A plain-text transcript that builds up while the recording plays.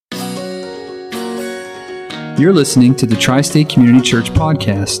You're listening to the Tri-State Community Church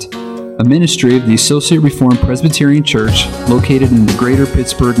Podcast, a ministry of the Associate Reformed Presbyterian Church located in the greater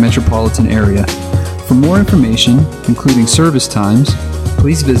Pittsburgh metropolitan area. For more information, including service times,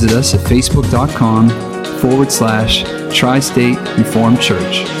 please visit us at facebook.com/Tri-State Reformed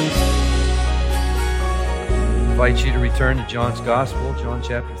Church. I invite you to return to John's Gospel, John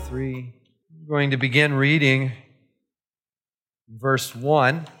chapter 3. We're going to begin reading verse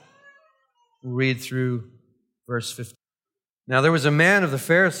 1. We'll read through verse 15. Now there was a man of the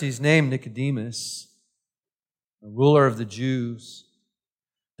Pharisees named Nicodemus, a ruler of the Jews.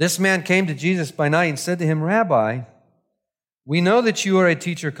 This man came to Jesus by night and said to him, "Rabbi, we know that you are a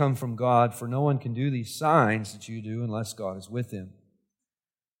teacher come from God, for no one can do these signs that you do unless God is with him."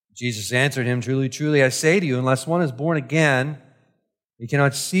 Jesus answered him, "Truly, truly, I say to you, unless one is born again, he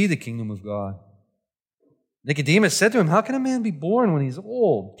cannot see the kingdom of God." Nicodemus said to him, "How can a man be born when he's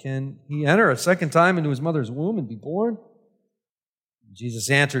old? Can he enter a second time into his mother's womb and be born?"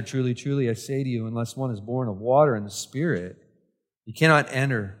 Jesus answered, "Truly, truly, I say to you, unless one is born of water and the Spirit, he cannot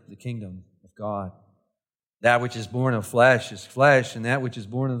enter the kingdom of God. That which is born of flesh is flesh, and that which is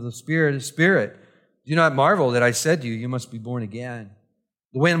born of the Spirit is spirit. Do not marvel that I said to you, you must be born again.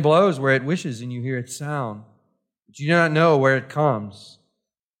 The wind blows where it wishes, and you hear its sound, but you do not know where it comes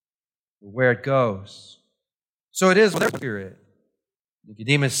or where it goes. So it is with the Spirit."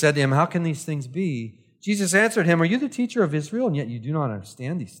 Nicodemus said to him, "How can these things be?" Jesus answered him, "Are you the teacher of Israel, and yet you do not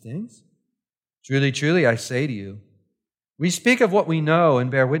understand these things? Truly, truly, I say to you, we speak of what we know and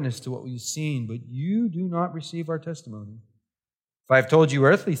bear witness to what we've seen, but you do not receive our testimony. If I have told you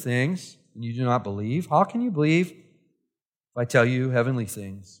earthly things, and you do not believe, how can you believe if I tell you heavenly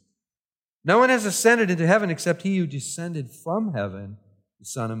things? No one has ascended into heaven except he who descended from heaven, the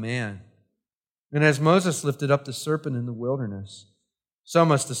Son of Man. And as Moses lifted up the serpent in the wilderness, so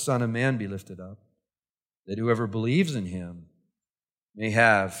must the Son of Man be lifted up, that whoever believes in him may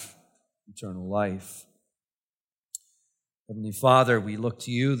have eternal life." Heavenly Father, we look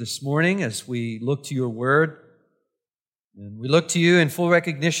to you this morning as we look to your word, and we look to you in full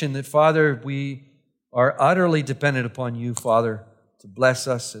recognition that, Father, we are utterly dependent upon you, Father, to bless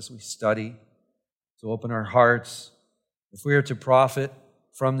us as we study, to open our hearts. If we are to profit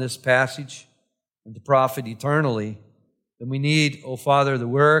from this passage and to profit eternally, then we need, O Father, the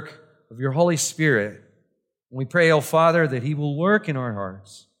work of your Holy Spirit. And we pray, O Father, that he will work in our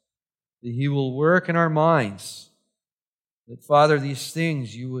hearts, that he will work in our minds, that, Father, these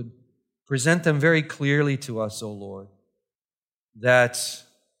things, you would present them very clearly to us, O Lord, that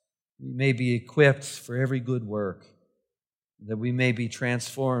we may be equipped for every good work, that we may be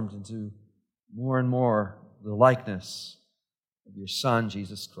transformed into more and more the likeness of your Son,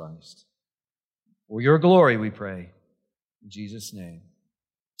 Jesus Christ. For your glory, we pray. In Jesus' name,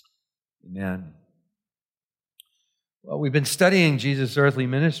 amen. Well, we've been studying Jesus' earthly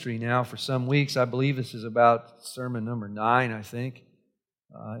ministry now for some weeks. I believe this is about sermon number 9, I think,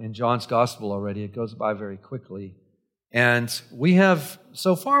 in John's Gospel already. It goes by very quickly. And we have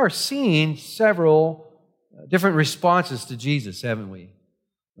so far seen several different responses to Jesus, haven't we?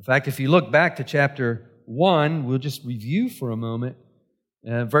 In fact, if you look back to chapter 1, we'll just review for a moment.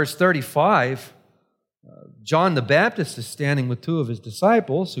 Verse 35, John the Baptist is standing with 2 of his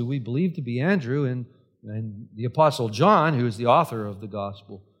disciples, who we believe to be Andrew and the Apostle John, who is the author of the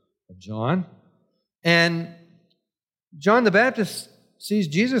Gospel of John. And John the Baptist sees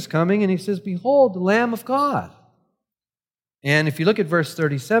Jesus coming, and he says, "Behold, the Lamb of God." And if you look at verse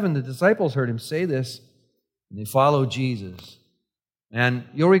 37, the disciples heard him say this, and they followed Jesus. And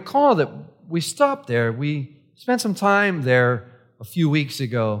you'll recall that we stopped there. We spent some time there a few weeks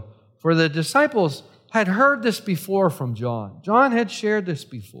ago, for the disciples had heard this before from John. John had shared this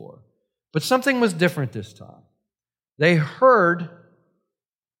before. But something was different this time. They heard,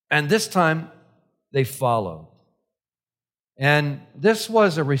 and this time they followed. And this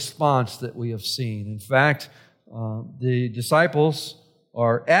was a response that we have seen. In fact, the disciples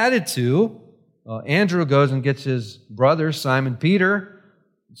are added to. Andrew goes and gets his brother, Simon Peter.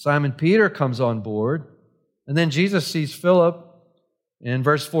 Simon Peter comes on board. And then Jesus sees Philip. In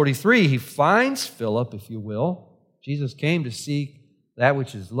verse 43, he finds Philip, if you will. Jesus came to seek that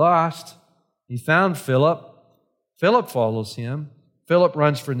which is lost. He found Philip. Philip follows him. Philip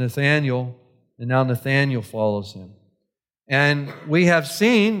runs for Nathanael, and now Nathanael follows him. And we have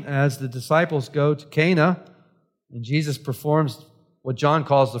seen, as the disciples go to Cana, and Jesus performs what John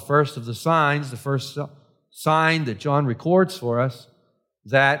calls the first of the signs, the first sign that John records for us,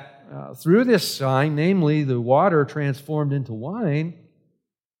 that through this sign, namely the water transformed into wine,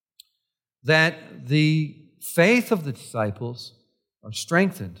 that the faith of the disciples are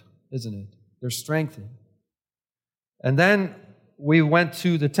strengthened, isn't it? They're strengthened. And then we went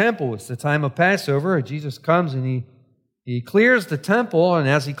to the temple. It's the time of Passover. Jesus comes and he clears the temple, and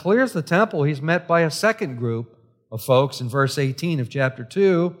as he clears the temple, he's met by a second group of folks in verse 18 of chapter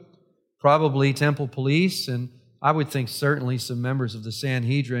 2, probably temple police, and I would think certainly some members of the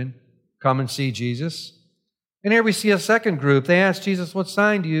Sanhedrin come and see Jesus. And here we see a second group. They ask Jesus, "What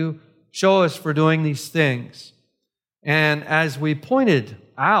sign do you show us for doing these things?" And as we pointed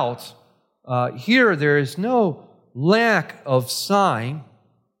out, here there is no lack of sign.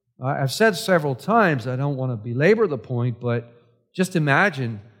 I've said several times, I don't want to belabor the point, but just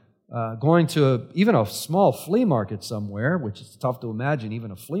imagine going to even a small flea market somewhere, which is tough to imagine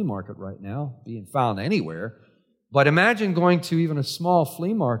even a flea market right now being found anywhere. But imagine going to even a small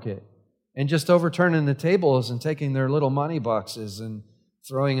flea market and just overturning the tables and taking their little money boxes and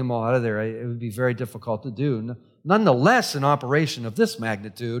throwing them all out of there. It would be very difficult to do. Nonetheless, an operation of this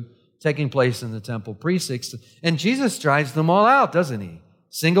magnitude taking place in the temple precincts. And Jesus drives them all out, doesn't he?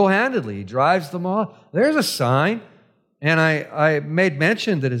 Single-handedly, he drives them all. There's a sign. And I made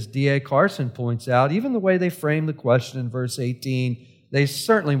mention that, as D.A. Carson points out, even the way they framed the question in verse 18, they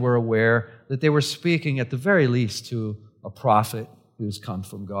certainly were aware that they were speaking at the very least to a prophet who's come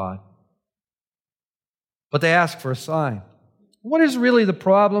from God. But they ask for a sign. What is really the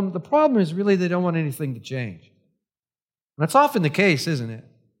problem? The problem is really they don't want anything to change. And that's often the case, isn't it?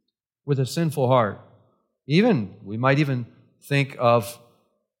 With a sinful heart. We might even think of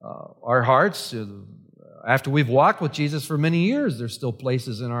our hearts. After we've walked with Jesus for many years, there's still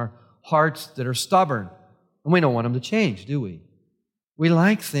places in our hearts that are stubborn. And we don't want them to change, do we? We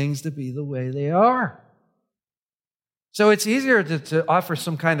like things to be the way they are. So it's easier to offer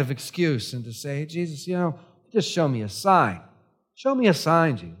some kind of excuse and to say, "Hey, Jesus, just show me a sign. Show me a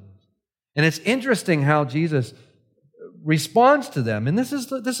sign, Jesus." And it's interesting how Jesus responds to them. And this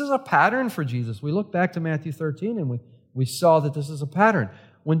is a pattern for Jesus. We look back to Matthew 13 and we saw that this is a pattern.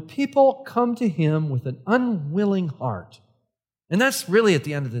 When people come to him with an unwilling heart, and that's really at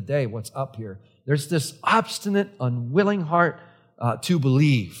the end of the day what's up here. There's this obstinate, unwilling heart to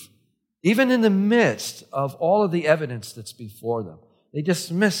believe. Even in the midst of all of the evidence that's before them, they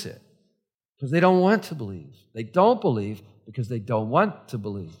dismiss it because they don't want to believe. They don't believe because they don't want to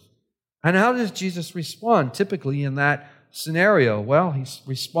believe. And how does Jesus respond typically in that scenario? Well, he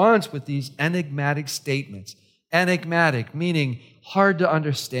responds with these enigmatic statements. Enigmatic, meaning hard to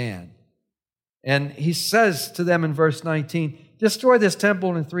understand. And he says to them in verse 19, "Destroy this temple,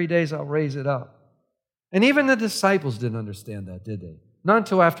 and in 3 days I'll raise it up." And even the disciples didn't understand that, did they? Not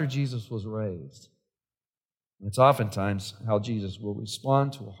until after Jesus was raised. And it's oftentimes how Jesus will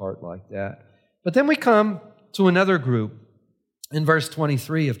respond to a heart like that. But then we come to another group in verse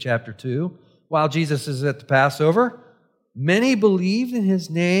 23 of chapter 2. While Jesus is at the Passover, many believed in his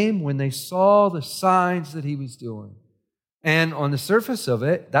name when they saw the signs that he was doing. And on the surface of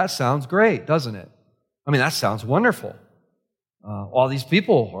it, that sounds great, doesn't it? I mean, that sounds wonderful. All these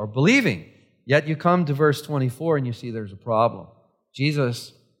people are believing. Yet you come to verse 24 and you see there's a problem.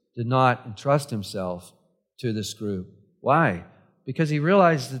 Jesus did not entrust himself to this group. Why? Because he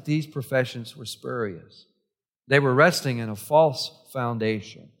realized that these professions were spurious. They were resting in a false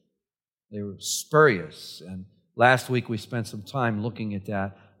foundation. They were spurious. And last week we spent some time looking at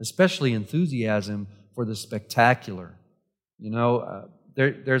that, especially enthusiasm for the spectacular.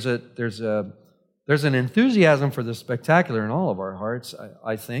 There's an enthusiasm for the spectacular in all of our hearts,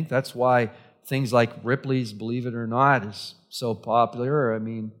 I think. That's why things like Ripley's Believe It or Not is so popular. I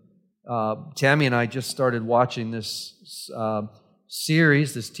mean, Tammy and I just started watching this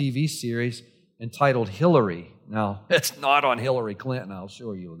series, this TV series entitled Hillary. Now, it's not on Hillary Clinton, I'll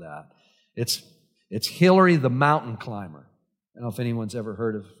show you that. It's Hillary the Mountain Climber. I don't know if anyone's ever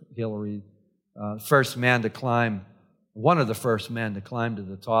heard of Hillary, first man to climb, one of the first men to climb to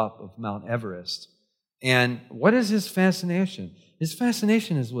the top of Mount Everest. And what is his fascination? His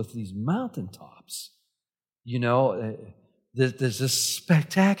fascination is with these mountaintops. There's this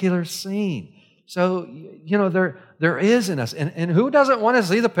spectacular scene. So, there is in us. And who doesn't want to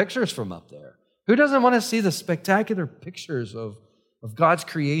see the pictures from up there? Who doesn't want to see the spectacular pictures of God's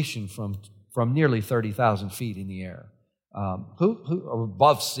creation from nearly 30,000 feet in the air? Who or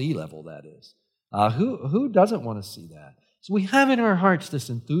above sea level, that is. Who doesn't want to see that? So we have in our hearts this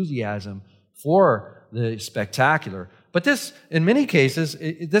enthusiasm for the spectacular. But this, in many cases,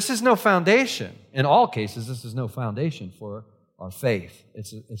 this is no foundation. In all cases, this is no foundation for our faith.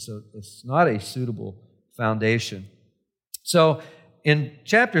 It's not a suitable foundation. So in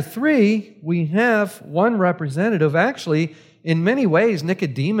chapter 3, we have one representative. Actually, in many ways,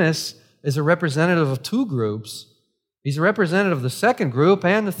 Nicodemus is a representative of two groups. He's a representative of the second group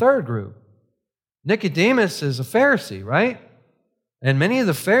and the third group. Nicodemus is a Pharisee, right? And many of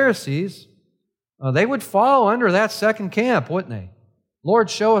the Pharisees, they would fall under that second camp, wouldn't they? Lord,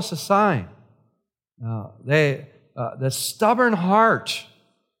 show us a sign. The stubborn heart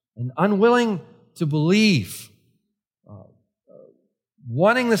and unwilling to believe,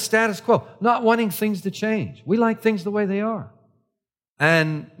 wanting the status quo, not wanting things to change. We like things the way they are.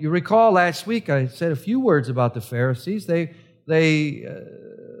 And you recall last week I said a few words about the Pharisees. They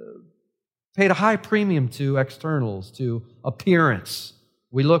paid a high premium to externals, to appearance.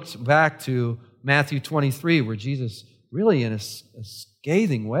 We looked back to Matthew 23, where Jesus really in a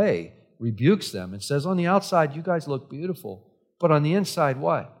scathing way rebukes them and says, on the outside, you guys look beautiful, but on the inside,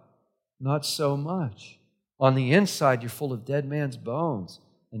 what? Not so much. On the inside, you're full of dead man's bones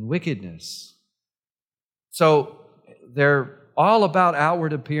and wickedness. So they're all about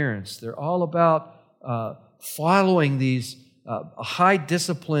outward appearance. They're all about following these a high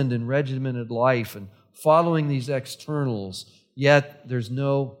disciplined and regimented life and following these externals, yet there's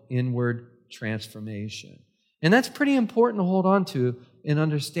no inward transformation. And that's pretty important to hold on to in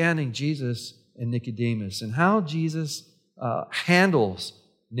understanding Jesus and Nicodemus and how Jesus handles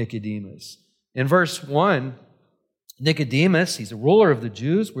Nicodemus. In verse 1, Nicodemus, he's a ruler of the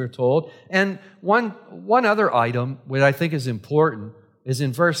Jews, we're told. And one other item, which I think is important, is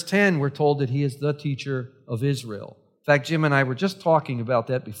in verse 10, we're told that he is the teacher of Israel. In fact, Jim and I were just talking about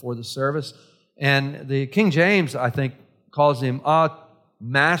that before the service. And the King James, I think, calls him a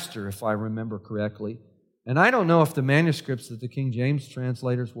master, if I remember correctly. And I don't know if the manuscripts that the King James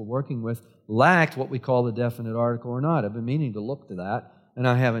translators were working with lacked what we call the definite article or not. I've been meaning to look to that, and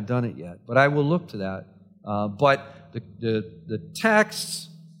I haven't done it yet. But I will look to that. But the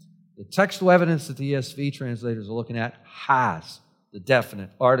textual evidence that the ESV translators are looking at has the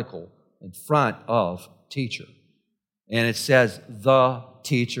definite article in front of teacher. And it says, the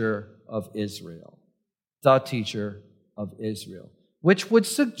teacher of Israel. The teacher of Israel. Which would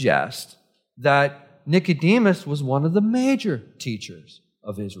suggest that Nicodemus was one of the major teachers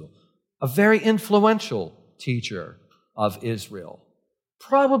of Israel. A very influential teacher of Israel.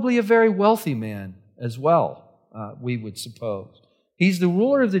 Probably a very wealthy man as well, we would suppose. He's the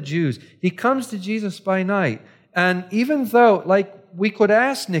ruler of the Jews. He comes to Jesus by night. And even though, we could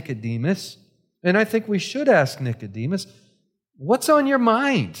ask Nicodemus, and I think we should ask Nicodemus, what's on your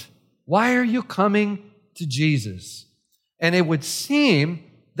mind? Why are you coming to Jesus? And it would seem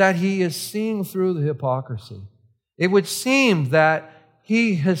that he is seeing through the hypocrisy. It would seem that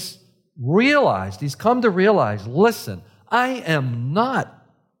he has realized, he's come to realize, listen, I am not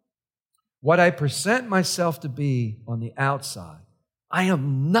what I present myself to be on the outside. I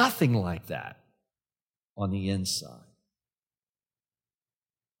am nothing like that on the inside.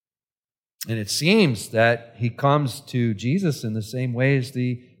 And it seems that he comes to Jesus in the same way as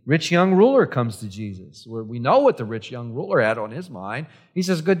the rich young ruler comes to Jesus, where we know what the rich young ruler had on his mind. He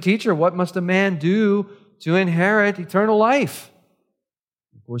says, good teacher, what must a man do to inherit eternal life?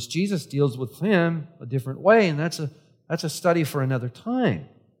 Of course, Jesus deals with him a different way, and that's a study for another time.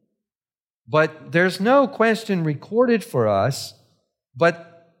 But there's no question recorded for us,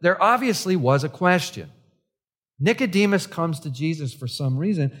 but there obviously was a question. Nicodemus comes to Jesus for some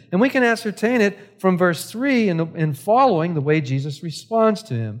reason, and we can ascertain it from verse 3 and following the way Jesus responds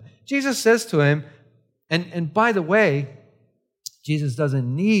to him. Jesus says to him, and by the way, Jesus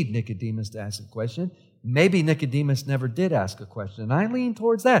doesn't need Nicodemus to ask a question. Maybe Nicodemus never did ask a question, and I lean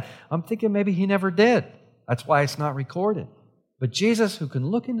towards that. I'm thinking maybe he never did. That's why it's not recorded. But Jesus, who can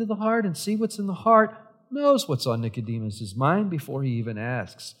look into the heart and see what's in the heart, knows what's on Nicodemus' mind before he even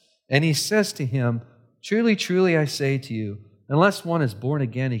asks. And he says to him, truly, truly, I say to you, unless one is born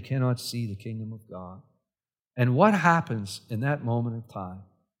again, he cannot see the kingdom of God. And what happens in that moment of time?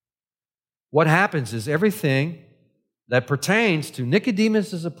 What happens is everything that pertains to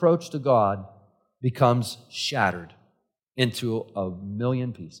Nicodemus' approach to God becomes shattered into a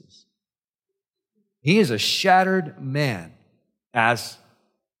million pieces. He is a shattered man as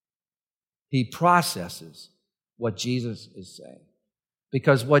he processes what Jesus is saying.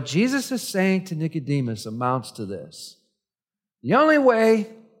 Because what Jesus is saying to Nicodemus amounts to this. The only way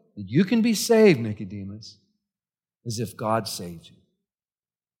that you can be saved, Nicodemus, is if God saved you.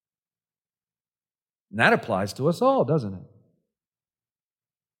 And that applies to us all, doesn't it?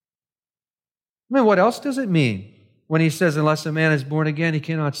 I mean, what else does it mean when he says, unless a man is born again, he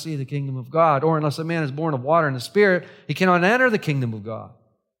cannot see the kingdom of God? Or unless a man is born of water and the Spirit, he cannot enter the kingdom of God.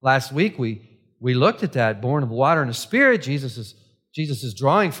 Last week we looked at that, born of water and the Spirit. Jesus is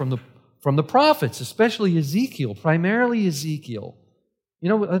drawing from the prophets, especially Ezekiel, primarily Ezekiel. You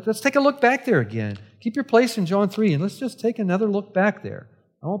know, let's take a look back there again. Keep your place in John 3, and let's just take another look back there.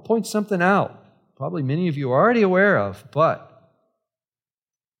 I want to point something out probably many of you are already aware of, but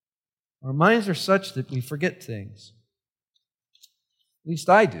our minds are such that we forget things. At least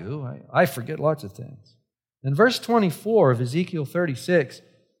I do. I forget lots of things. In verse 24 of Ezekiel 36,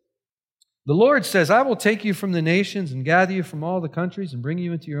 the Lord says, I will take you from the nations and gather you from all the countries and bring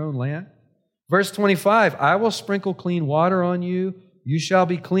you into your own land. Verse 25, I will sprinkle clean water on you. You shall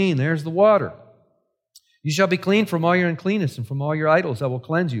be clean. There's the water. You shall be clean from all your uncleanness, and from all your idols I will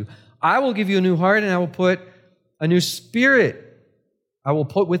cleanse you. I will give you a new heart, and I will put a new spirit I will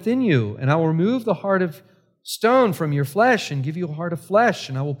put within you, and I will remove the heart of stone from your flesh and give you a heart of flesh,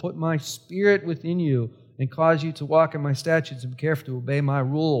 and I will put my spirit within you and cause you to walk in my statutes and be careful to obey my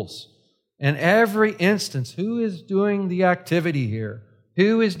rules. In every instance, who is doing the activity here?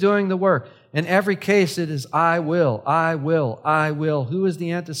 Who is doing the work? In every case, it is I will, I will, I will. Who is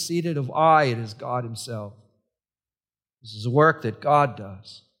the antecedent of I? It is God Himself. This is a work that God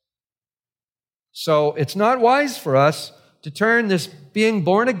does. So it's not wise for us to turn this being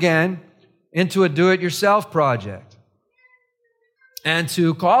born again into a do-it-yourself project and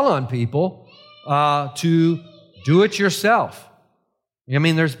to call on people to do it yourself. I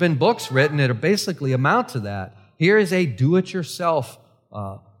mean, there's been books written that basically amount to that. Here is a do-it-yourself.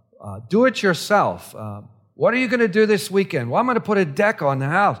 What are you going to do this weekend? Well, I'm going to put a deck on the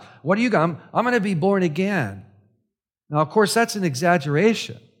house. What are you going? I'm going to be born again. Now, of course, that's an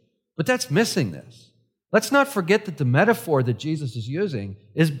exaggeration, but that's missing this. Let's not forget that the metaphor that Jesus is using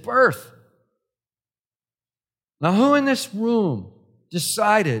is birth. Now, who in this room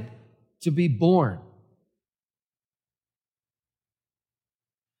decided to be born?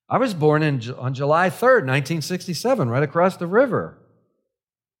 I was born on July 3rd, 1967, right across the river.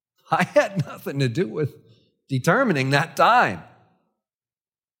 I had nothing to do with determining that time.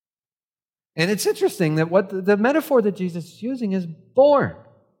 And it's interesting that what the metaphor that Jesus is using is born.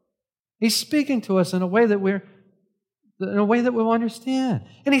 He's speaking to us in a way that we'll understand.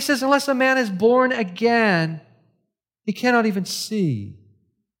 And he says, unless a man is born again, he cannot even see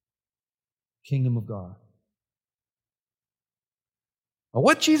the kingdom of God. Now,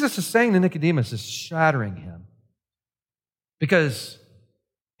 what Jesus is saying to Nicodemus is shattering him. Because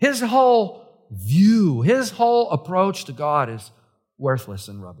his whole view, his whole approach to God is worthless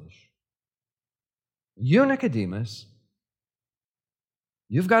and rubbish. You, Nicodemus,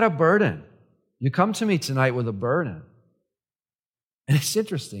 you've got a burden. You come to me tonight with a burden. And it's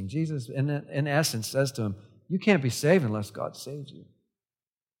interesting. Jesus, in essence, says to him, you can't be saved unless God saves you.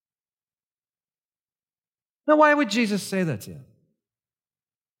 Now, why would Jesus say that to him?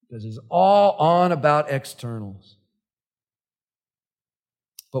 Because he's all on about externals.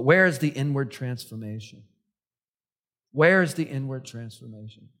 But where is the inward transformation? Where is the inward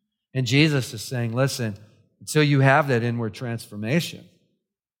transformation? And Jesus is saying, listen, until you have that inward transformation,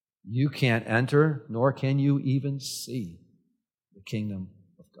 you can't enter, nor can you even see the kingdom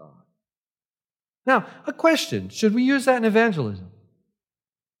of God. Now, a question. Should we use that in evangelism?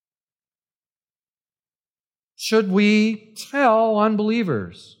 Should we tell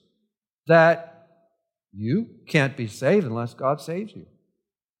unbelievers that you can't be saved unless God saves you?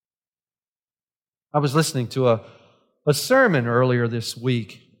 I was listening to a sermon earlier this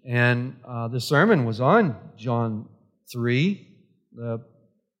week, and the sermon was on John 3. The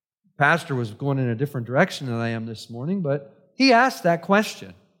pastor was going in a different direction than I am this morning, but he asked that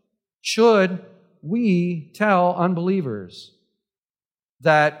question. Should we tell unbelievers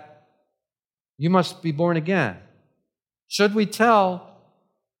that you must be born again? Should we tell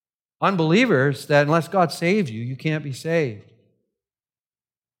unbelievers that unless God saves you, you can't be saved?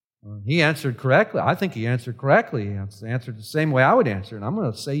 He answered correctly. I think he answered correctly. He answered the same way I would answer, and I'm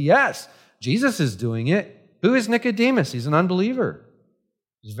going to say yes. Jesus is doing it. Who is Nicodemus? He's an unbeliever.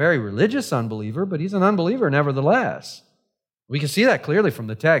 He's a very religious unbeliever, but he's an unbeliever nevertheless. We can see that clearly from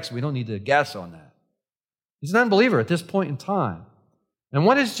the text. We don't need to guess on that. He's an unbeliever at this point in time. And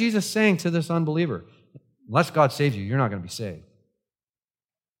what is Jesus saying to this unbeliever? Unless God saves you, you're not going to be saved.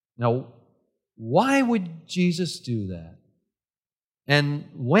 Now, why would Jesus do that? And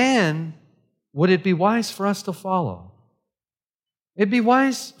when would it be wise for us to follow? It'd be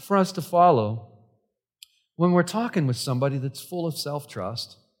wise for us to follow when we're talking with somebody that's full of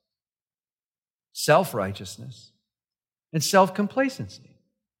self-trust, self-righteousness, and self-complacency.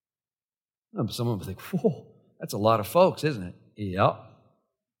 Someone would think, whoa, that's a lot of folks, isn't it? Yep.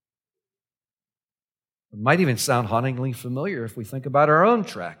 It might even sound hauntingly familiar if we think about our own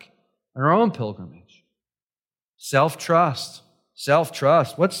trek and our own pilgrimage. Self-trust.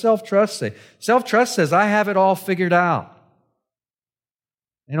 Self-trust. What's self-trust say? Self-trust says, I have it all figured out.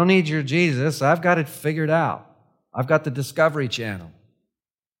 I don't need your Jesus. I've got it figured out. I've got the Discovery Channel.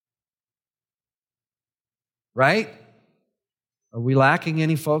 right? Are we lacking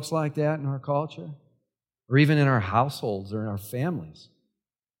any folks like that in our culture? Or even in our households or in our families?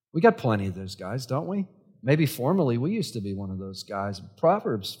 We got plenty of those guys, don't we? Maybe formerly we used to be one of those guys.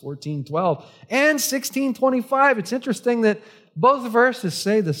 Proverbs 14:12 and 16:25. It's interesting that both verses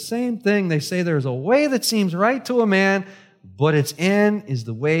say the same thing. They say there's a way that seems right to a man, but its end is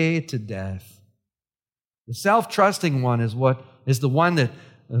the way to death. The self-trusting one is the one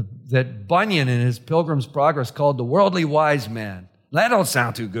that Bunyan in his Pilgrim's Progress called the worldly wise man. That don't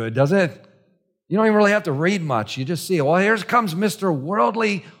sound too good, does it? You don't even really have to read much. You just see, well, here comes Mr.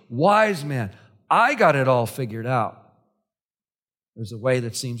 Worldly Wise Man. I got it all figured out. There's a way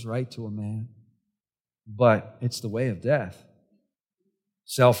that seems right to a man, but it's the way of death.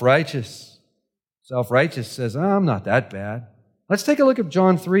 Self-righteous. Self-righteous says, I'm not that bad. Let's take a look at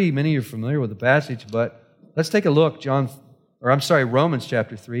John 3. Many of you are familiar with the passage, but let's take a look. Romans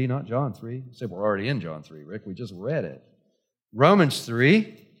chapter 3, not John 3. You say we're already in John 3, Rick. We just read it. Romans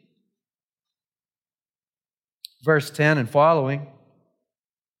 3, verse 10 and following.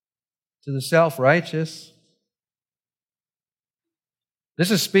 To the self-righteous. This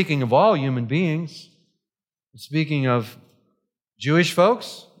is speaking of all human beings. It's speaking of Jewish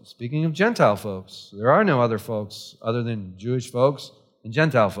folks. It's speaking of Gentile folks. There are no other folks other than Jewish folks and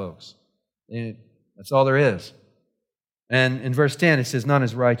Gentile folks. That's all there is. And in verse 10 it says, none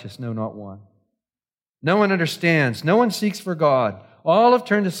is righteous, no, not one. No one understands. No one seeks for God. All have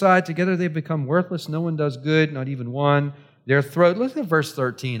turned aside. Together they've become worthless. No one does good, not even one. Their throat. Listen to verse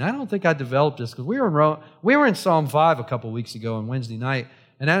 13. I don't think I developed this because we were in Psalm 5 a couple weeks ago on Wednesday night,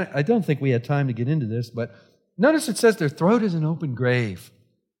 and I don't think we had time to get into this, but notice it says their throat is an open grave.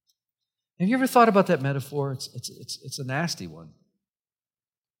 Have you ever thought about that metaphor? It's a nasty one.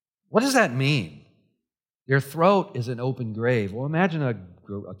 What does that mean? Their throat is an open grave. Well, imagine a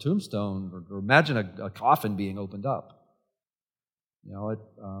tombstone, or imagine a coffin being opened up. You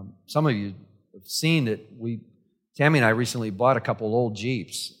know, some of you have seen that Tammy and I recently bought a couple old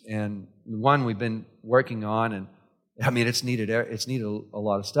Jeeps, and one we've been working on, and I mean, it's needed a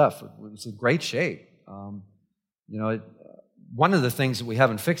lot of stuff. It's in great shape. One of the things that we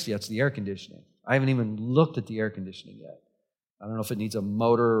haven't fixed yet is the air conditioning. I haven't even looked at the air conditioning yet. I don't know if it needs a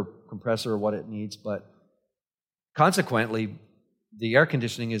motor or compressor or what it needs, but consequently, the air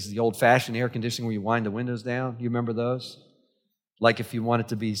conditioning is the old-fashioned air conditioning where you wind the windows down. You remember those? Like if you want it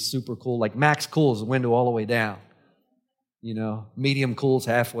to be super cool, like max cool is the window all the way down. You know, medium cool's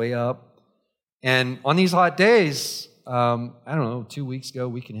halfway up. And on these hot days, I don't know, 2 weeks ago,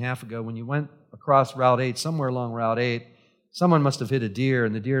 week and a half ago, when you went across Route 8, somewhere along Route 8, someone must have hit a deer,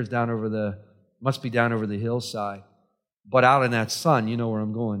 and the deer is must be down over the hillside. But out in that sun, you know where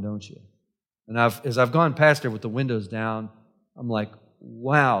I'm going, don't you? And as I've gone past there with the windows down, I'm like,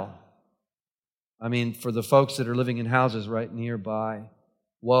 wow. I mean, for the folks that are living in houses right nearby,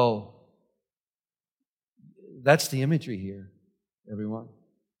 whoa. That's the imagery here, everyone.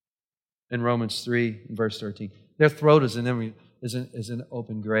 In Romans 3, verse 13. Their throat is an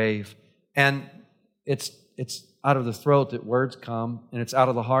open grave. And it's out of the throat that words come, and it's out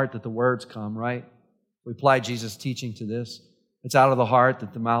of the heart that the words come, right? We apply Jesus' teaching to this. It's out of the heart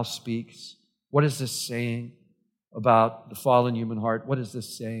that the mouth speaks. What is this saying about the fallen human heart? What is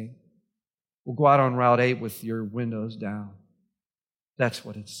this saying? We'll go out on Route 8 with your windows down. That's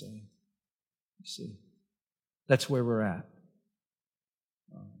what it's saying. You see? That's where we're at.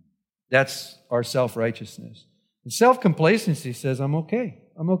 That's our self-righteousness. And self-complacency says, I'm okay.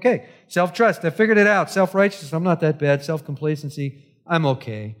 I'm okay. Self-trust, I figured it out. Self-righteousness, I'm not that bad. Self-complacency, I'm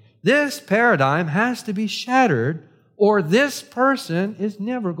okay. This paradigm has to be shattered, or this person is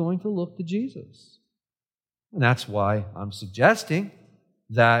never going to look to Jesus. And that's why I'm suggesting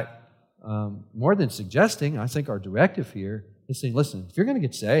that, more than suggesting, I think our directive here is saying, listen, if you're going to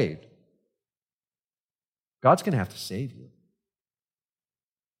get saved, God's going to have to save you.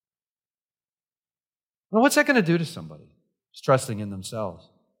 Well, what's that going to do to somebody who's trusting in themselves?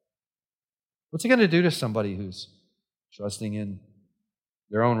 What's it going to do to somebody who's trusting in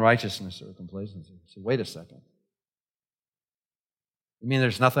their own righteousness or complacency? So wait a second. You mean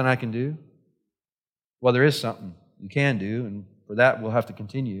there's nothing I can do? Well, there is something you can do, and for that we'll have to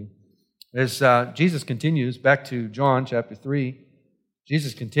continue. As Jesus continues, back to John chapter 3,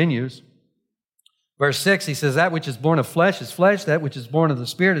 Jesus continues. Verse 6, he says, that which is born of flesh is flesh, that which is born of the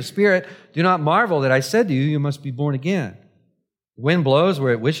Spirit is spirit. Do not marvel that I said to you, you must be born again. The wind blows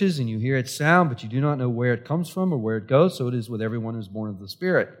where it wishes, and you hear its sound, but you do not know where it comes from or where it goes, so it is with everyone who is born of the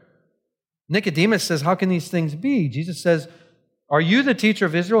Spirit. Nicodemus says, how can these things be? Jesus says, are you the teacher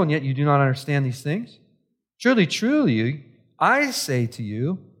of Israel, and yet you do not understand these things? Truly, truly, I say to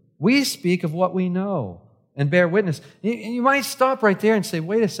you, we speak of what we know, and bear witness. You might stop right there and say,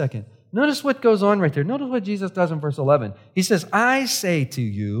 wait a second. Notice what goes on right there. Notice what Jesus does in verse 11. He says, I say to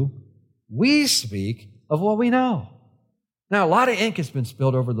you, we speak of what we know. Now, a lot of ink has been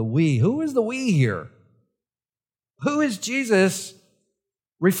spilled over the we. Who is the we here? Who is Jesus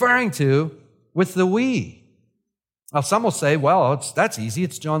referring to with the we? Now, some will say, well, that's easy.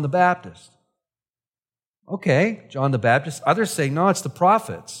 It's John the Baptist. Okay, John the Baptist. Others say, no, it's the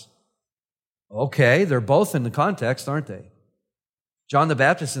prophets. Okay, they're both in the context, aren't they? John the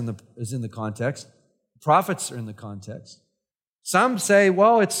Baptist is in the context. Prophets are in the context. Some say,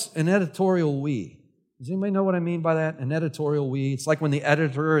 well, it's an editorial we. Does anybody know what I mean by that? An editorial we. It's like when the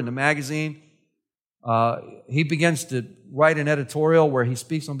editor in the magazine, he begins to write an editorial where he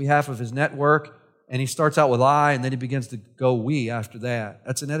speaks on behalf of his network, and he starts out with I, and then he begins to go we after that.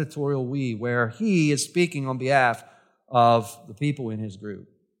 That's an editorial we, where he is speaking on behalf of the people in his group.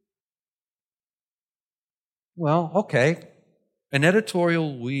 Well, okay, an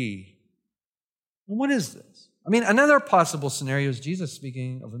editorial we. What is this? I mean, another possible scenario is Jesus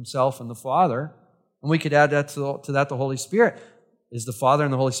speaking of himself and the Father, and we could add that to that the Holy Spirit. Is the Father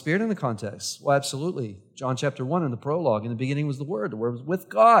and the Holy Spirit in the context? Well, absolutely. John chapter 1 in the prologue, in the beginning was the Word was with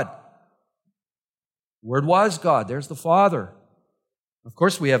God. The Word was God. There's the Father. Of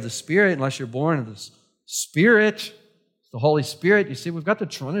course, we have the Spirit, unless you're born of the Spirit, the Holy Spirit. You see, we've got the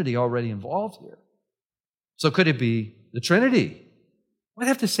Trinity already involved here. So could it be the Trinity? We'd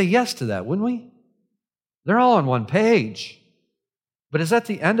have to say yes to that, wouldn't we? They're all on one page. But is that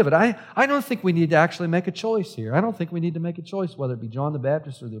the end of it? I don't think we need to actually make a choice here. I don't think we need to make a choice, whether it be John the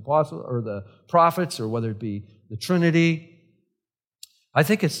Baptist or the apostle or the prophets, or whether it be the Trinity. I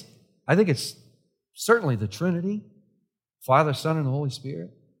think it's certainly the Trinity, Father, Son, and the Holy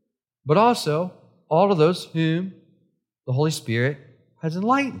Spirit, but also all of those whom the Holy Spirit has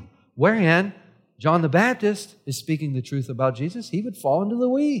enlightened. Wherein John the Baptist is speaking the truth about Jesus, he would fall into the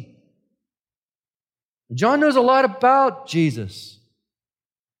we. John knows a lot about Jesus.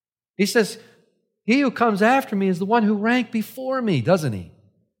 He says, he who comes after me is the one who ranked before me, doesn't he?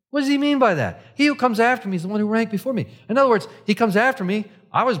 What does he mean by that? He who comes after me is the one who ranked before me. In other words, he comes after me.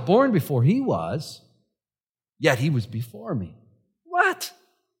 I was born before he was, yet he was before me. What?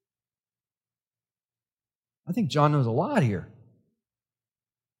 I think John knows a lot here.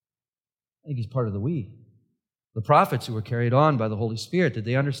 I think he's part of the we. The prophets who were carried on by the Holy Spirit, did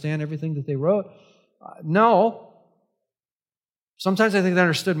they understand everything that they wrote? No. Sometimes I think they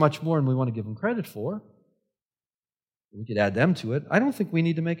understood much more than we want to give them credit for. We could add them to it. I don't think we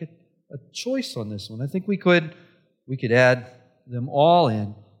need to make a choice on this one. I think we could add them all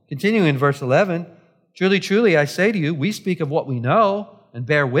in. Continuing in verse 11, truly, truly, I say to you, we speak of what we know and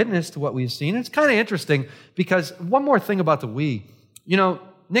bear witness to what we've seen. It's kind of interesting because one more thing about the we. You know,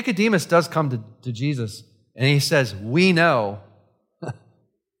 Nicodemus does come to Jesus and he says, we know.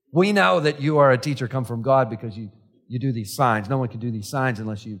 We know that you are a teacher come from God because you do these signs. No one can do these signs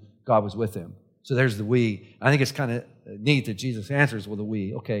unless God was with him. So there's the we. I think it's kind of neat that Jesus answers with a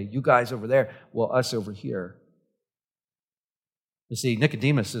we. Okay, you guys over there, well, us over here. You see,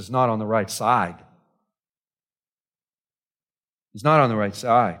 Nicodemus is not on the right side. He's not on the right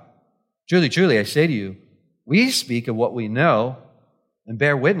side. Truly, truly, I say to you, we speak of what we know and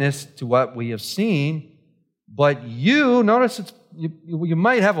bear witness to what we have seen, but you, notice you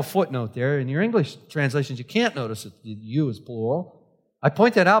might have a footnote there. In your English translations, you can't notice that you is plural. I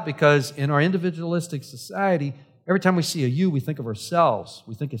point that out because in our individualistic society, every time we see a you, we think of ourselves.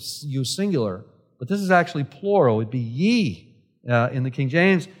 We think of you singular. But this is actually plural. It'd be ye in the King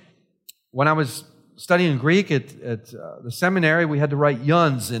James. When I was studying Greek at the seminary, we had to write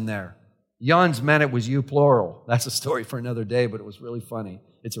yuns in there. Yuns meant it was you plural. That's a story for another day, but it was really funny.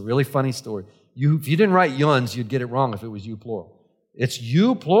 It's a really funny story. If you didn't write yuns, you'd get it wrong if it was you plural. It's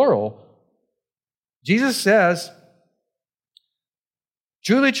you plural. Jesus says,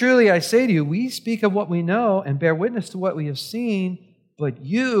 truly, truly, I say to you, we speak of what we know and bear witness to what we have seen, but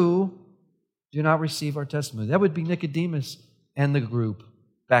you do not receive our testimony. That would be Nicodemus and the group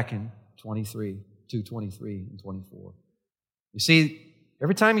back in 23 and 24. You see,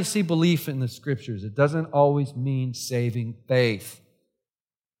 every time you see belief in the Scriptures, it doesn't always mean saving faith.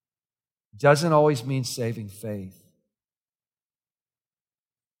 It doesn't always mean saving faith.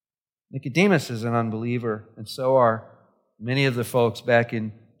 Nicodemus is an unbeliever, and so are many of the folks back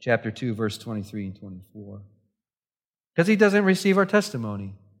in chapter 2, verse 23 and 24. Because he doesn't receive our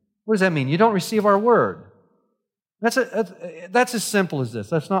testimony. What does that mean? You don't receive our word. That's as simple as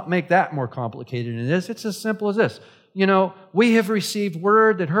this. Let's not make that more complicated than it is. It's as simple as this. You know, we have received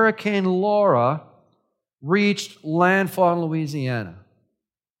word that Hurricane Laura reached landfall in Louisiana.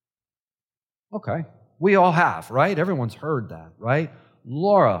 Okay, We all have, right? Everyone's heard that, right?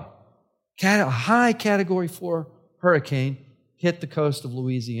 Laura, a high Category 4 hurricane hit the coast of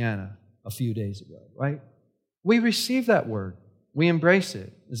Louisiana a few days ago, right? We receive that word. We embrace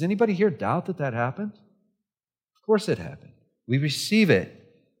it. Does anybody here doubt that that happens? Of course it happened. We receive it.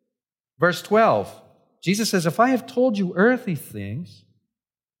 Verse 12, Jesus says, if I have told you earthly things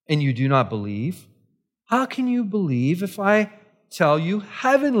and you do not believe, how can you believe if I tell you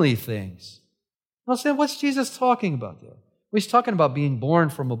heavenly things? I'll say, what's Jesus talking about there? Well, he's talking about being born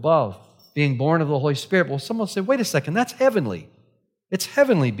from above, being born of the Holy Spirit. Well, someone will say, wait a second, that's heavenly. It's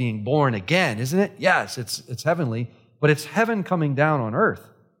heavenly being born again, isn't it? Yes, it's heavenly, but it's heaven coming down on earth.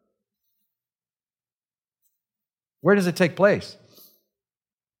 Where does it take place?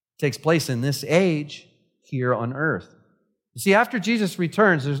 It takes place in this age here on earth. You see, after Jesus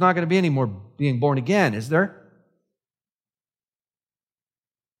returns, there's not going to be any more being born again, is there?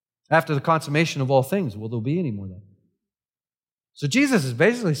 After the consummation of all things, will there be any more then? So Jesus is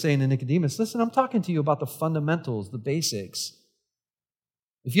basically saying to Nicodemus, listen, I'm talking to you about the fundamentals, the basics.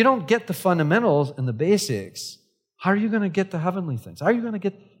 If you don't get the fundamentals and the basics, how are you going to get the heavenly things? How are you going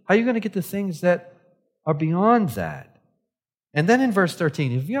to get the things that are beyond that? And then in verse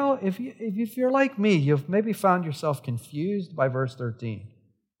 13, if you're like me, you've maybe found yourself confused by verse 13.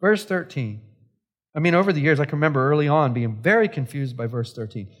 Verse 13. Over the years, I can remember early on being very confused by verse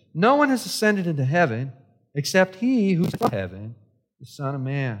 13. No one has ascended into heaven except he who is in heaven, the Son of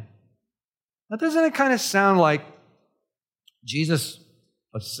Man. Now, doesn't it kind of sound like Jesus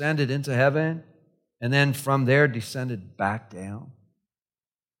ascended into heaven and then from there descended back down?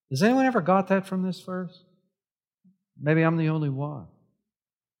 Has anyone ever got that from this verse? Maybe I'm the only one.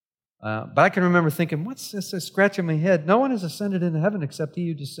 But I can remember thinking, what's this? Scratching my head. No one has ascended into heaven except he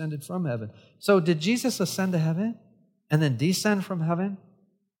who descended from heaven. So did Jesus ascend to heaven and then descend from heaven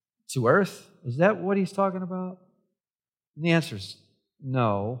to earth? Is that what he's talking about? And the answer is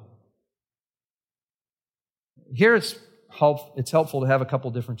no. Here it's helpful to have a couple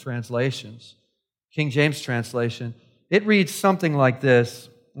different translations. King James translation, it reads something like this.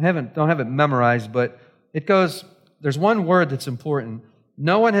 I don't have it memorized, but it goes, there's one word that's important.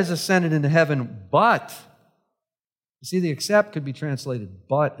 No one has ascended into heaven but, you see, the except could be translated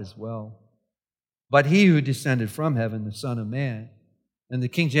but as well. But he who descended from heaven, the Son of Man. And the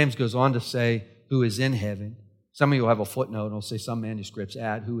King James goes on to say, who is in heaven. Some of you will have a footnote and will say some manuscripts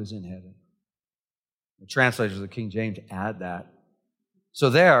add, who is in heaven. The translators of the King James add that. So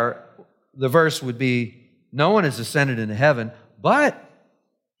there, the verse would be, no one has ascended into heaven, but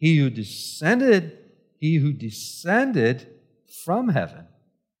he who descended from heaven,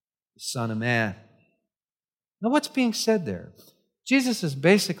 the Son of Man. Now, what's being said there? Jesus is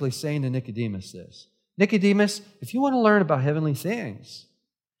basically saying to Nicodemus this. Nicodemus, if you want to learn about heavenly things,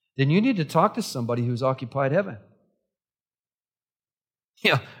 then you need to talk to somebody who's occupied heaven.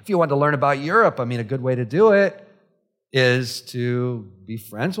 If you want to learn about Europe, a good way to do it is to be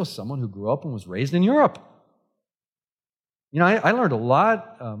friends with someone who grew up and was raised in Europe. I learned a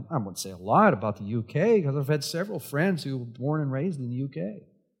lot, I wouldn't say a lot about the UK because I've had several friends who were born and raised in the UK.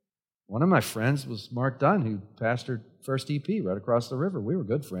 One of my friends was Mark Dunn, who pastored First EP right across the river. We were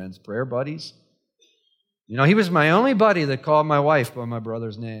good friends, prayer buddies. He was my only buddy that called my wife by my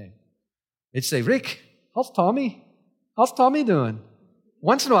brother's name. He'd say, Rick, how's Tommy? How's Tommy doing?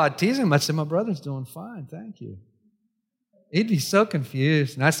 Once in a while I'd tease him. I'd say, my brother's doing fine, thank you. He'd be so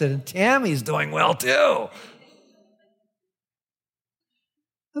confused. And I said, and Tammy's doing well too.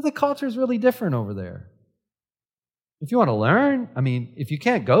 But the culture is really different over there. If you want to learn, if you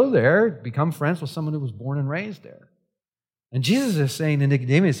can't go there, become friends with someone who was born and raised there. And Jesus is saying to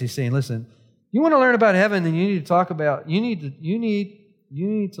Nicodemus, he's saying, listen, you want to learn about heaven, then you need to talk about, you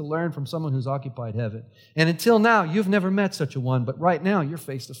need to learn from someone who's occupied heaven. And until now, you've never met such a one, but right now, you're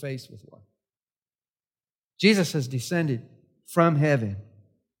face to face with one. Jesus has descended from heaven.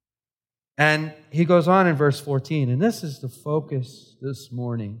 And he goes on in verse 14, and this is the focus this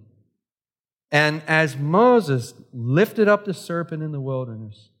morning. And as Moses lifted up the serpent in the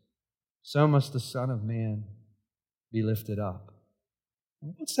wilderness, so must the Son of Man be lifted up.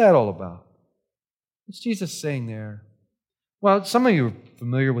 What's that all about? What's Jesus saying there? Well, some of you are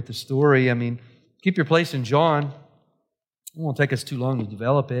familiar with the story. Keep your place in John. It won't take us too long to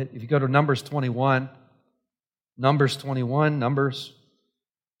develop it. If you go to Numbers 21,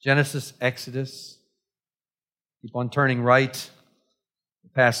 Genesis, Exodus, keep on turning right,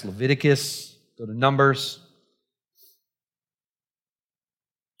 past Leviticus, go to Numbers.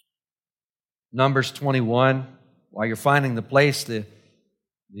 Numbers 21, while you're finding the place, the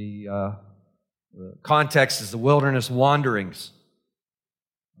context is the wilderness wanderings.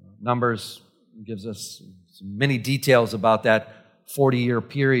 Numbers It gives us many details about that 40-year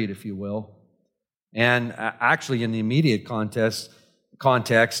period, if you will. And actually, in the immediate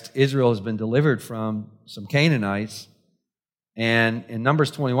context, Israel has been delivered from some Canaanites. And in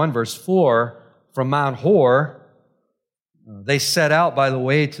Numbers 21, verse 4, from Mount Hor, they set out by the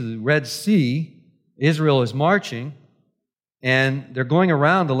way to the Red Sea. Israel is marching, and they're going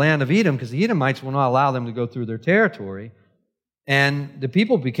around the land of Edom because the Edomites will not allow them to go through their territory. And the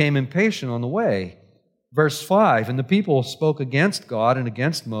people became impatient on the way. Verse 5, and the people spoke against God and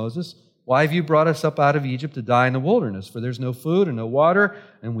against Moses. Why have you brought us up out of Egypt to die in the wilderness? For there's no food and no water,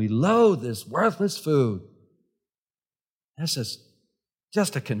 and we loathe this worthless food. This is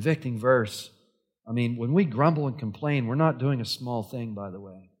just a convicting verse. I mean, when we grumble and complain, we're not doing a small thing, by the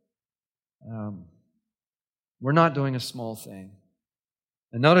way. We're not doing a small thing.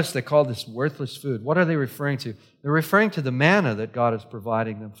 And notice they call this worthless food. What are they referring to? They're referring to the manna that God is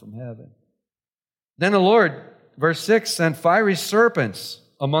providing them from heaven. Then the Lord, verse 6, sent fiery serpents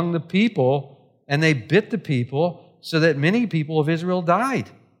among the people, and they bit the people, so that many people of Israel died.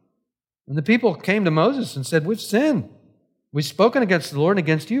 And the people came to Moses and said, we've sinned. We've spoken against the Lord and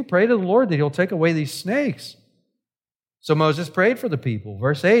against you. Pray to the Lord that He'll take away these snakes. So Moses prayed for the people.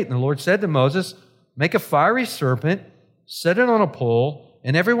 Verse 8, and the Lord said to Moses, make a fiery serpent, set it on a pole,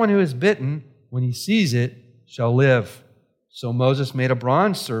 and everyone who is bitten, when he sees it, shall live. So Moses made a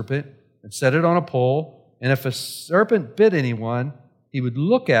bronze serpent and set it on a pole, and if a serpent bit anyone, he would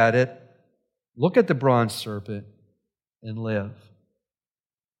look at the bronze serpent, and live.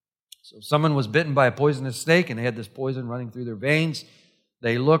 So if someone was bitten by a poisonous snake and they had this poison running through their veins,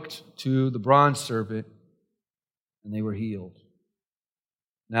 they looked to the bronze serpent and they were healed.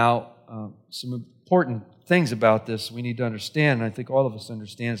 Now, some important things about this we need to understand, and I think all of us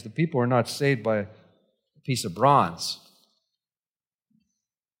understand, is the people are not saved by a piece of bronze.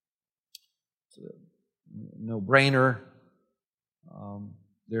 It's a no-brainer.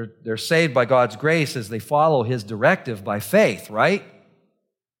 They're saved by God's grace as they follow His directive by faith, right?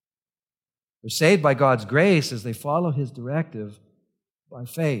 They're saved by God's grace as they follow His directive by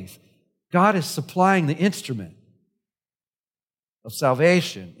faith. God is supplying the instrument of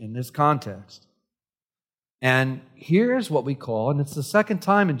salvation in this context. And here's what we call, and it's the second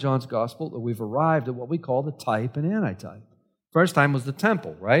time in John's Gospel that we've arrived at what we call the type and antitype. First time was the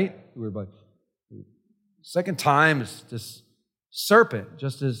temple, right? Second time is this serpent,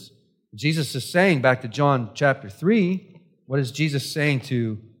 just as Jesus is saying back to John chapter 3. What is Jesus saying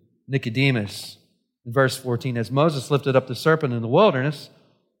to Nicodemus in verse 14? As Moses lifted up the serpent in the wilderness,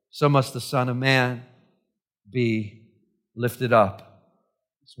 so must the Son of Man be lifted up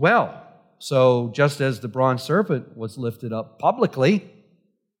as well. So just as the bronze serpent was lifted up publicly,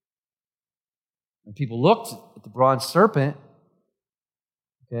 and people looked at the bronze serpent,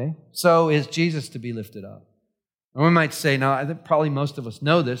 okay, so is Jesus to be lifted up. And we might say, now, I think probably most of us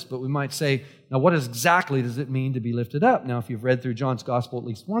know this, but we might say, now what exactly does it mean to be lifted up? Now, if you've read through John's Gospel at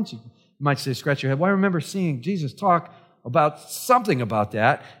least once, you might say, scratch your head, well, I remember seeing Jesus talk about something about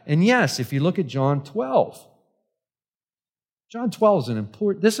that. And yes, if you look at John 12, John 12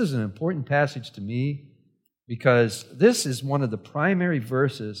 is an important passage to me because this is one of the primary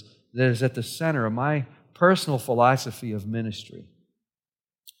verses that is at the center of my personal philosophy of ministry.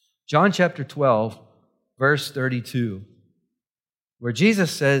 John chapter 12, verse 32, where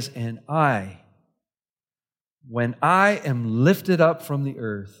Jesus says, and when I am lifted up from the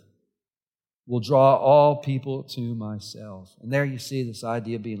earth, will draw all people to myself. And there you see this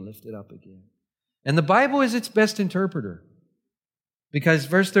idea of being lifted up again. And the Bible is its best interpreter, because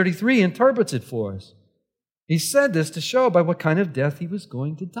verse 33 interprets it for us. He said this to show by what kind of death He was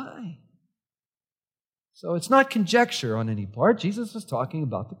going to die. So it's not conjecture on any part. Jesus is talking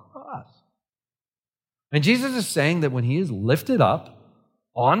about the cross. And Jesus is saying that when He is lifted up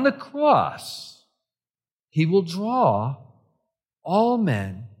on the cross, He will draw all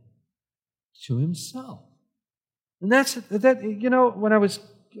men to Himself. And when I was,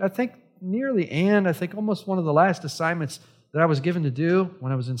 I think almost one of the last assignments that I was given to do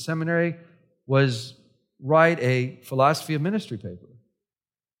when I was in seminary was write a philosophy of ministry paper.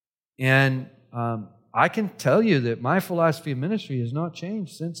 And I can tell you that my philosophy of ministry has not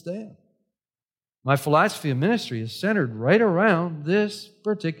changed since then. My philosophy of ministry is centered right around this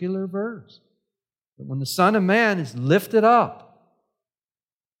particular verse. That when the Son of Man is lifted up,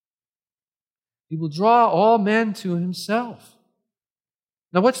 He will draw all men to Himself.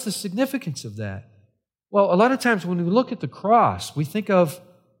 Now, what's the significance of that? Well, a lot of times when we look at the cross, we think of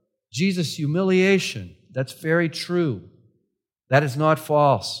Jesus' humiliation. That's very true. That is not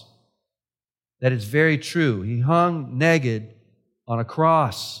false. That is very true. He hung naked on a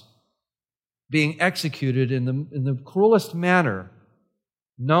cross. being executed in the cruelest manner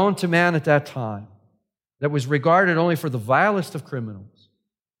known to man at that time, that was regarded only for the vilest of criminals.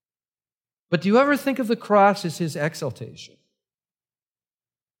 But do you ever think of the cross as his exaltation?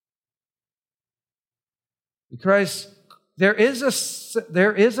 Because there is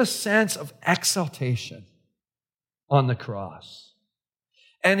a sense of exaltation on the cross.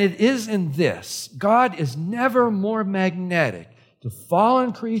 And it is in this: God is never more magnetic to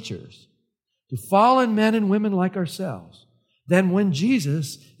fallen creatures, to fallen men and women like ourselves, than when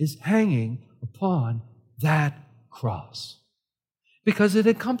Jesus is hanging upon that cross. Because it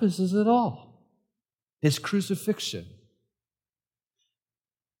encompasses it all. His crucifixion,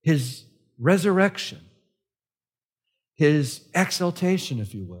 his resurrection, his exaltation,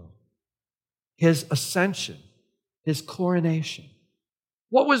 if you will, his ascension, his coronation.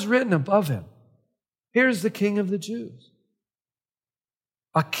 What was written above him? Here's the King of the Jews.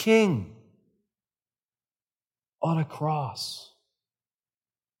 A king on a cross.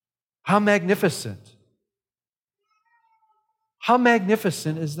 How magnificent. How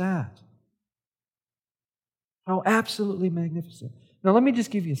magnificent is that? How absolutely magnificent. Now, let me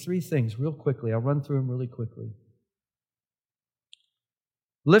just give you 3 things real quickly. I'll run through them really quickly.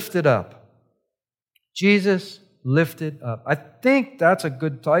 Lifted up. Jesus lifted up. I think that's a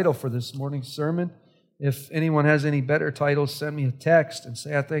good title for this morning's sermon. If anyone has any better titles, send me a text and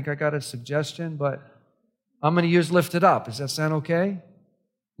say, I think I got a suggestion, but I'm going to use lifted up. Does that sound okay?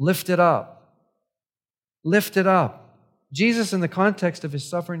 Lifted up. Lifted up. Jesus, in the context of his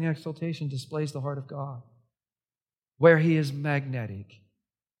suffering and exaltation, displays the heart of God, where he is magnetic.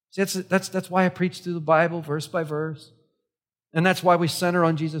 See, that's why I preach through the Bible, verse by verse. And that's why we center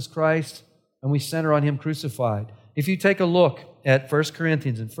on Jesus Christ and we center on him crucified. If you take a look at 1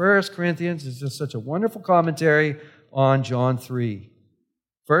 Corinthians, and 1 Corinthians is just such a wonderful commentary on John 3.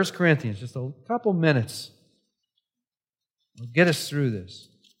 1 Corinthians, just a couple minutes. I'll get us through this.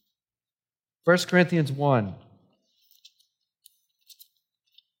 1 Corinthians 1.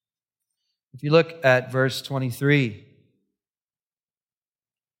 If you look at verse 23,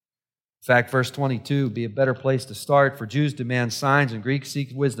 in fact, verse 22 would be a better place to start. For Jews demand signs and Greeks seek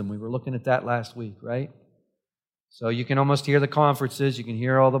wisdom. We were looking at that last week, right? So you can almost hear the conferences. You can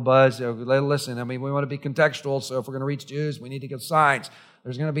hear all the buzz. Listen, I mean, we want to be contextual, so if we're going to reach Jews, we need to get signs.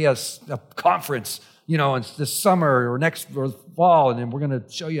 There's going to be a conference, in this summer or fall, and then we're going to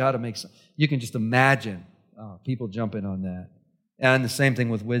show you how to make some. You can just imagine people jumping on that. And the same thing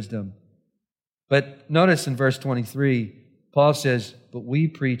with wisdom. But notice in verse 23, Paul says, but we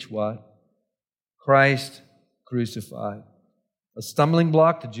preach what? Christ crucified. A stumbling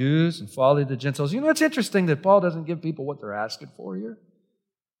block to Jews and folly to Gentiles. It's interesting that Paul doesn't give people what they're asking for here.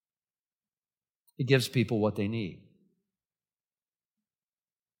 He gives people what they need.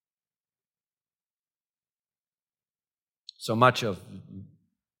 So much of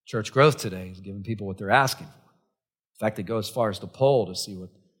church growth today is giving people what they're asking for. In fact, they go as far as to poll to see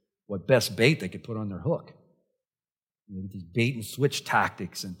what best bait they could put on their hook. These bait and switch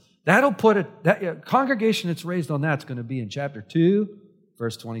tactics, and that'll put it. That congregation that's raised on that's going to be in chapter 2,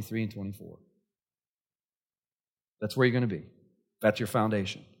 verse 23 and 24. That's where you're going to be. That's your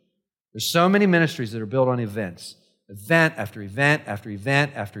foundation. There's so many ministries that are built on events, event after event after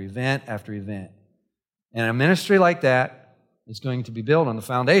event after event after event, and a ministry like that is going to be built on the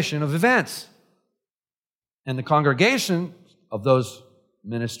foundation of events. And the congregation of those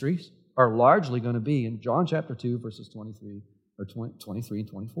ministries are largely going to be in John chapter 2, verses 23 and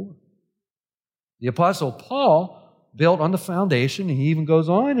 24. The Apostle Paul built on the foundation, and he even goes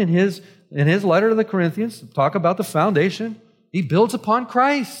on in his letter to the Corinthians to talk about the foundation. He builds upon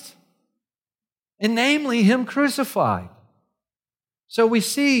Christ, and namely him crucified. So we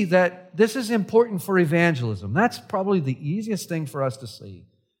see that this is important for evangelism. That's probably the easiest thing for us to see.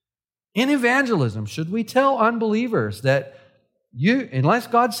 In evangelism, should we tell unbelievers that unless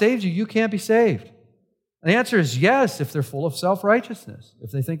God saves you, you can't be saved? And the answer is yes, if they're full of self-righteousness,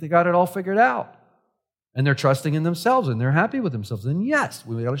 if they think they got it all figured out, and they're trusting in themselves, and they're happy with themselves, then yes,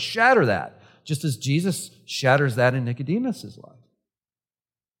 we got to shatter that, just as Jesus shatters that in Nicodemus' life.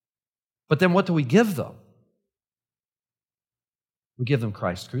 But then what do we give them? We give them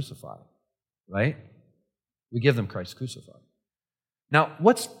Christ crucified, right? We give them Christ crucified. Now,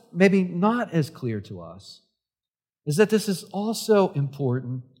 what's maybe not as clear to us is that this is also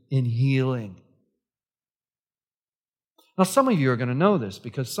important in healing. Now, some of you are going to know this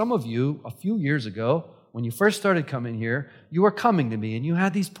because some of you, a few years ago, when you first started coming here, you were coming to me and you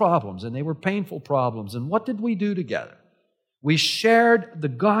had these problems and they were painful problems. And what did we do together? We shared the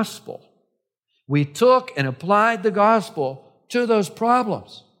gospel. We took and applied the gospel to those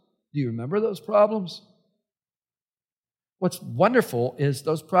problems. Do you remember those problems? What's wonderful is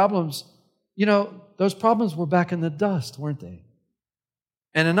those problems, those problems were back in the dust, weren't they?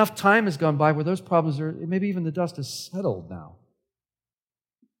 And enough time has gone by where those problems are, maybe even the dust is settled now.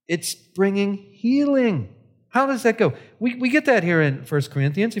 It's bringing healing. How does that go? We get that here in 1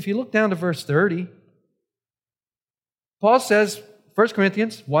 Corinthians. If you look down to verse 30, Paul says, 1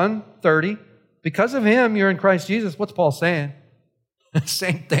 Corinthians 1:30, because of him you're in Christ Jesus. What's Paul saying?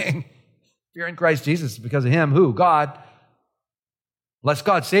 Same thing. If you're in Christ Jesus, because of him, who? God. Unless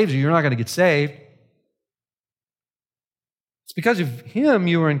God saves you, you're not going to get saved. It's because of him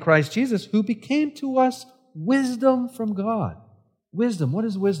you are in Christ Jesus, who became to us wisdom from God. Wisdom. What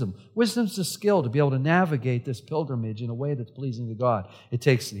is wisdom? Wisdom's the skill to be able to navigate this pilgrimage in a way that's pleasing to God. It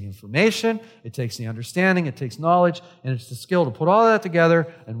takes the information, it takes the understanding, it takes knowledge, and it's the skill to put all that together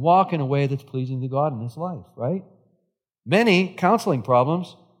and walk in a way that's pleasing to God in this life, right? Many counseling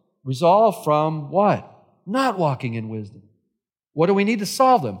problems resolve from what? Not walking in wisdom. What do we need to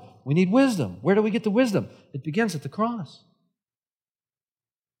solve them? We need wisdom. Where do we get the wisdom? It begins at the cross.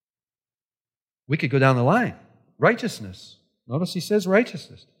 We could go down the line. Righteousness. Notice he says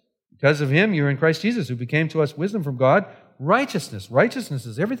righteousness. Because of him, you're in Christ Jesus, who became to us wisdom from God. Righteousness. Righteousness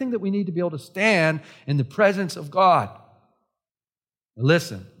is everything that we need to be able to stand in the presence of God. Now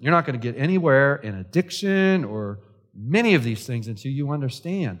listen, you're not going to get anywhere in addiction or many of these things until you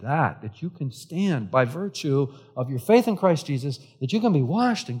understand that you can stand by virtue of your faith in Christ Jesus, that you can be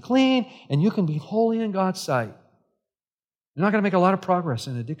washed and clean, and you can be holy in God's sight. You're not going to make a lot of progress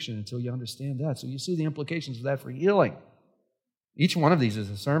in addiction until you understand that. So you see the implications of that for healing. Each one of these is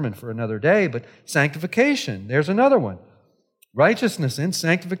a sermon for another day, but sanctification, there's another one. Righteousness and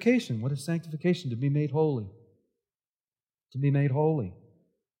sanctification. What is sanctification? To be made holy. To be made holy.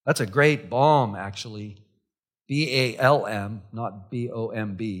 That's a great balm, actually. B-A-L-M, not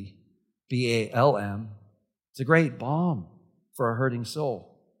B-O-M-B. B-A-L-M. It's a great balm for a hurting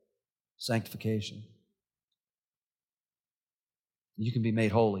soul. Sanctification. You can be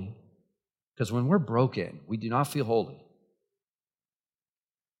made holy. Because when we're broken, we do not feel holy.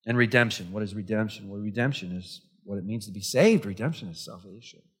 And redemption. What is redemption? Well, redemption is what it means to be saved. Redemption is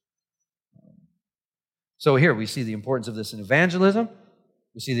salvation. So here we see the importance of this in evangelism.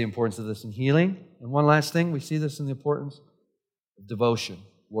 We see the importance of this in healing. And one last thing, we see this in the importance of devotion,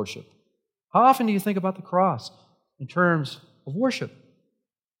 worship. How often do you think about the cross in terms of worship?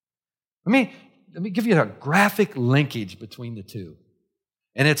 Let me give you a graphic linkage between the two.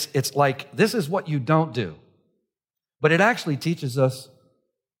 And it's like, this is what you don't do. But it actually teaches us,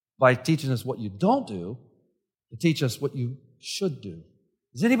 by teaching us what you don't do, to teach us what you should do.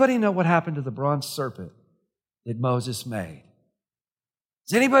 Does anybody know what happened to the bronze serpent that Moses made?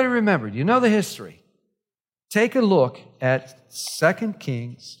 Does anybody remember? Do you know the history? Take a look at 2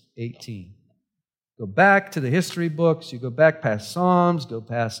 Kings 18. Go back to the history books. You go back past Psalms, go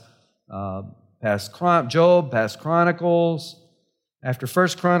past Job, past Chronicles. After 1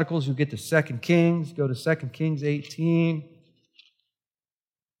 Chronicles, you get to 2 Kings. Go to 2 Kings 18.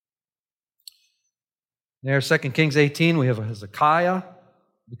 There, 2 Kings 18, we have Hezekiah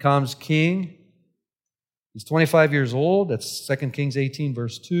becomes king. He's 25 years old. That's 2 Kings 18,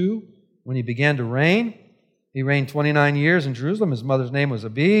 verse 2. When he began to reign, he reigned 29 years in Jerusalem. His mother's name was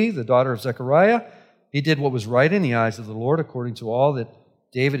Abi, the daughter of Zechariah. He did what was right in the eyes of the Lord, according to all that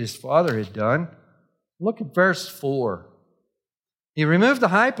David his father had done. Look at verse 4. He removed the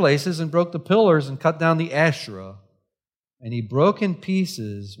high places and broke the pillars and cut down the Asherah. And he broke in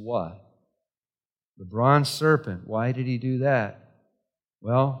pieces what? The bronze serpent. Why did he do that?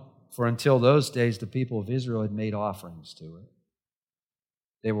 Well, for until those days, the people of Israel had made offerings to it.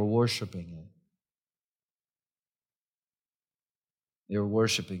 They were worshiping it. They were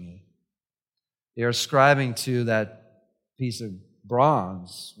worshiping it. They were ascribing to that piece of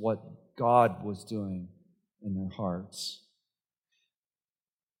bronze what God was doing in their hearts.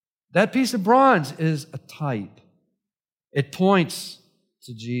 That piece of bronze is a type. It points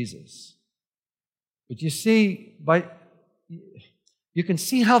to Jesus. But you see, you can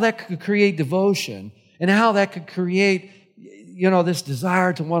see how that could create devotion and how that could create, this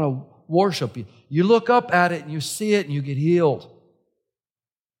desire to want to worship. You look up at it and you see it and you get healed.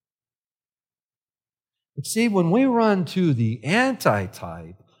 But see, when we run to the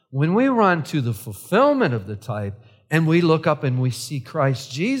anti-type, when we run to the fulfillment of the type, and we look up and we see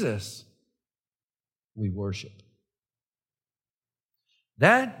Christ Jesus, we worship.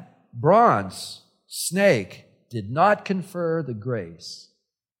 That bronze snake did not confer the grace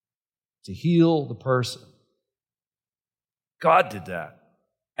to heal the person. God did that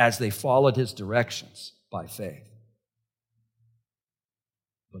as they followed his directions by faith.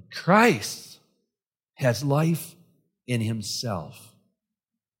 But Christ has life in himself.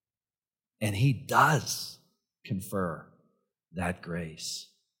 And he does confer that grace.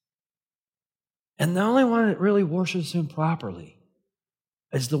 And the only one that really worships him properly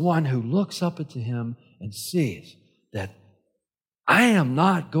is the one who looks up into him and sees that I am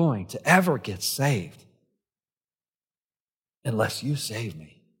not going to ever get saved unless you save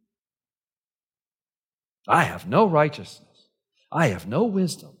me. I have no righteousness. I have no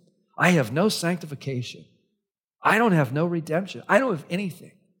wisdom. I have no sanctification. I don't have no redemption. I don't have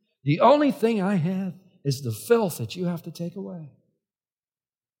anything. The only thing I have is the filth that you have to take away.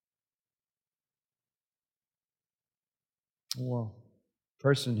 Well, a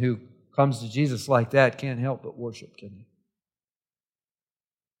person who comes to Jesus like that can't help but worship, can he?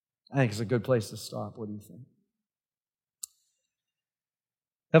 I think it's a good place to stop. What do you think?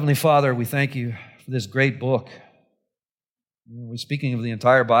 Heavenly Father, we thank you for this great book. We're speaking of the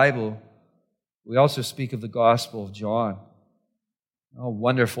entire Bible. We also speak of the Gospel of John. How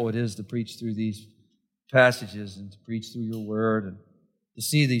wonderful it is to preach through these passages and to preach through your word and to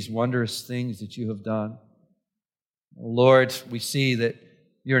see these wondrous things that you have done. Oh, Lord, we see that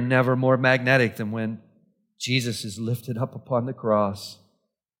you're never more magnetic than when Jesus is lifted up upon the cross.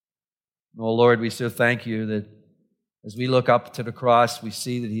 Oh, Lord, we so thank you that as we look up to the cross, we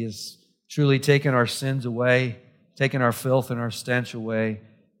see that he has truly taken our sins away, taken our filth and our stench away,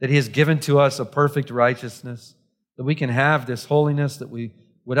 that he has given to us a perfect righteousness, that we can have this holiness that we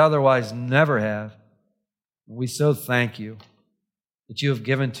would otherwise never have. And we so thank you that you have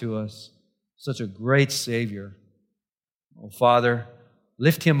given to us such a great Savior. Oh, Father,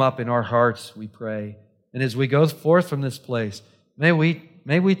 lift him up in our hearts, we pray. And as we go forth from this place, may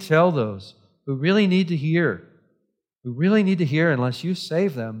we tell those who really need to hear, unless you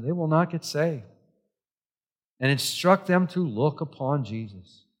save them, they will not get saved. And instruct them to look upon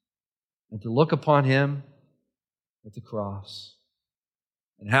Jesus and to look upon him at the cross.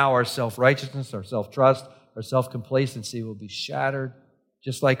 And how our self-righteousness, our self-trust, our self-complacency will be shattered,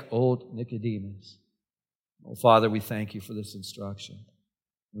 just like old Nicodemus. Oh, Father, we thank you for this instruction.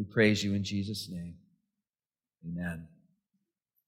 We praise you in Jesus' name. Amen.